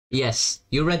Yes,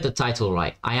 you read the title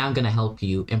right. I am gonna help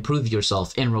you improve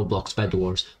yourself in Roblox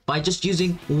Bedwars by just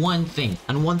using one thing,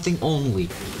 and one thing only.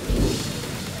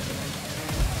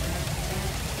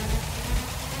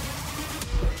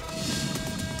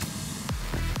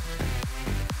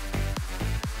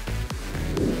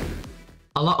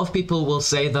 A lot of people will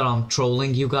say that I'm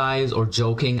trolling you guys or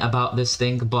joking about this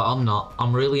thing, but I'm not.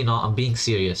 I'm really not. I'm being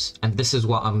serious. And this is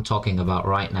what I'm talking about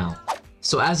right now.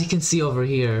 So as you can see over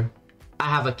here, I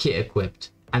have a kit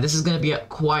equipped. And this is going to be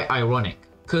quite ironic,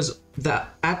 because the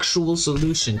actual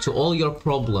solution to all your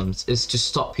problems is to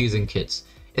stop using kits.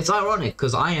 It's ironic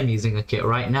because I am using a kit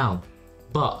right now.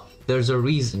 But there's a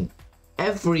reason.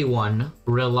 Everyone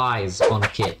relies on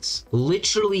kits.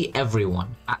 Literally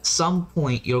everyone. At some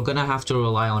point, you're gonna have to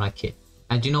rely on a kit.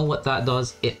 And you know what that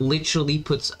does? It literally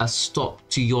puts a stop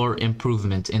to your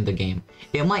improvement in the game.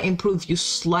 It might improve you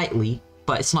slightly,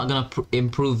 but it's not gonna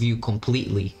improve you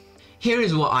completely. Here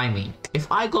is what I mean.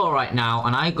 If I go right now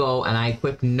and I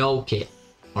equip no kit,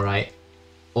 alright?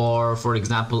 Or for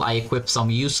example, I equip some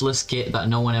useless kit that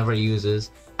no one ever uses,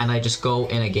 and I just go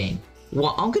in a game.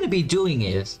 What I'm gonna be doing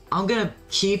is, I'm gonna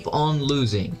keep on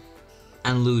losing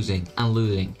and losing and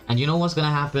losing. And you know what's gonna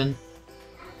happen?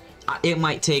 It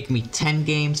might take me 10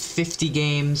 games, 50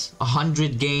 games,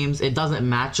 100 games, it doesn't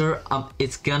matter.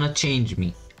 It's gonna change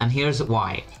me. And here's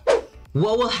why.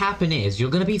 What will happen is,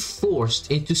 you're gonna be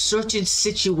forced into certain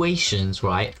situations,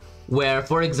 right? Where,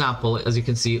 for example, as you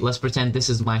can see, let's pretend this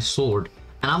is my sword.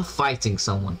 And I'm fighting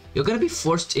someone. You're gonna be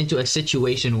forced into a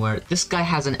situation where this guy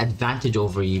has an advantage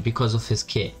over you because of his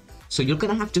kit. So you're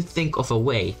gonna have to think of a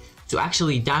way to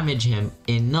actually damage him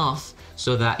enough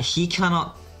so that he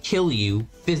cannot kill you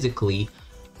physically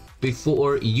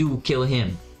before you kill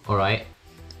him, alright?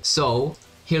 So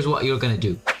here's what you're gonna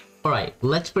do. Alright,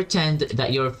 let's pretend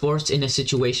that you're forced in a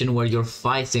situation where you're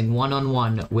fighting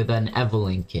one-on-one with an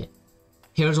Evelyn kit.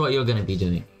 Here's what you're gonna be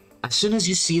doing. As soon as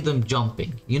you see them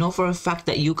jumping, you know for a fact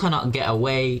that you cannot get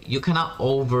away, you cannot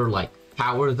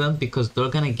power them, because they're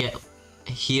gonna get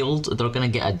healed, they're gonna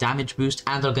get a damage boost,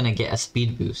 and they're gonna get a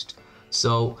speed boost.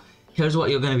 So here's what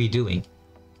you're gonna be doing.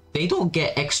 They don't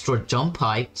get extra jump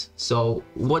height, so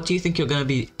what do you think you're gonna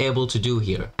be able to do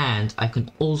here? And I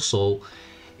can also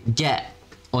get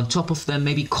on top of them,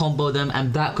 maybe combo them,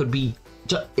 and that could be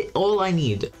all I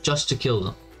need just to kill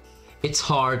them. It's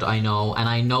hard, I know, and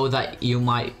I know that you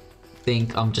might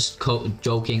think I'm just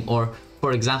joking, or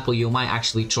for example, you might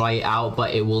actually try it out,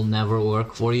 but it will never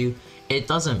work for you. It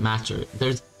doesn't matter.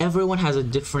 Everyone has a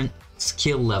different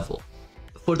skill level.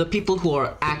 For the people who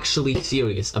are actually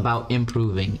serious about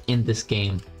improving in this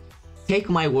game, take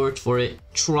my word for it,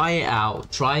 try it out,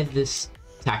 try this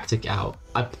tactic out.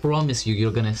 I promise you,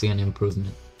 you're gonna see an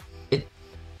improvement.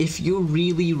 If you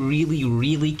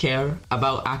really care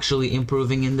about actually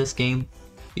improving in this game,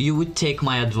 you would take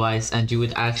my advice and you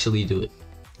would actually do it.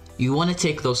 You want to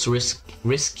take those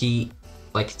risky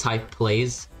type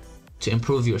plays to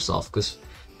improve yourself, because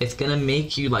it's gonna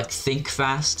make you think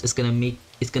fast. It's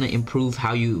gonna improve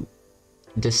how you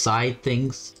decide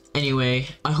things. Anyway,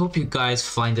 I hope you guys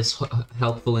find this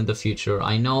helpful in the future.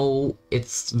 I know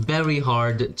it's very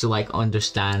hard to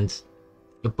understand,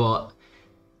 but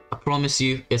I promise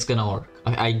you it's gonna work.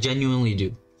 I genuinely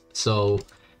do. So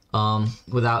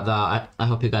without that, I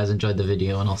hope you guys enjoyed the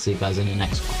video, and I'll see you guys in the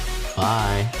next one.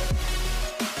 Bye.